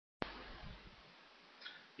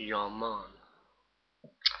Yo man,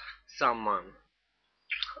 someone,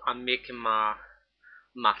 I'm making my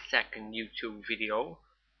second YouTube video,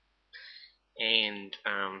 and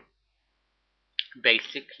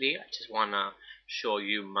basically I just wanna show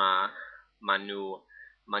you my new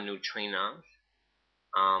trainers.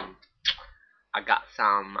 Um, I got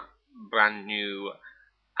some brand new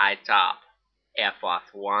iTop Air Force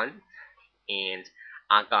One, and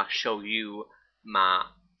I'm gonna show you my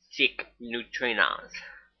sick new trainers.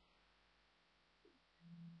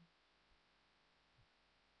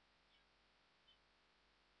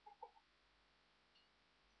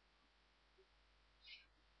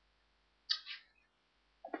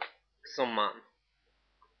 So my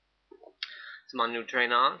new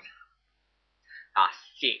trainers are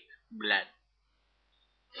sick, blood.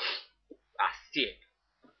 Are sick.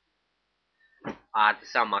 I had to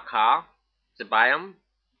sell my car to buy them,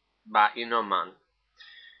 but you know, man,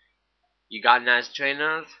 you got nice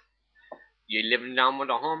trainers. You living down with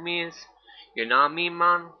the homies. You know what I mean,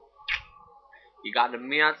 man? You got the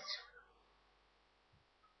meals.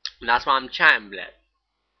 And that's why I'm chatting, blood.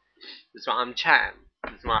 That's why I'm chatting.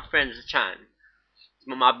 That's why my friends are chatting. That's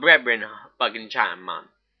why my brethren fucking chatting, man.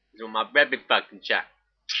 That's why my brethren fucking chat.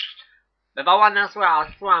 If I wanna swear,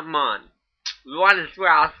 I'll swear, man. If you wanna swear,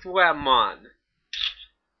 I'll swear, man.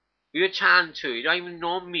 You're trying to. You don't even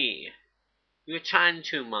know me. You're trying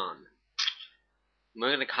to, man.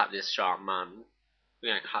 We're gonna cut this short, man.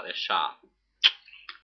 We're gonna cut this short.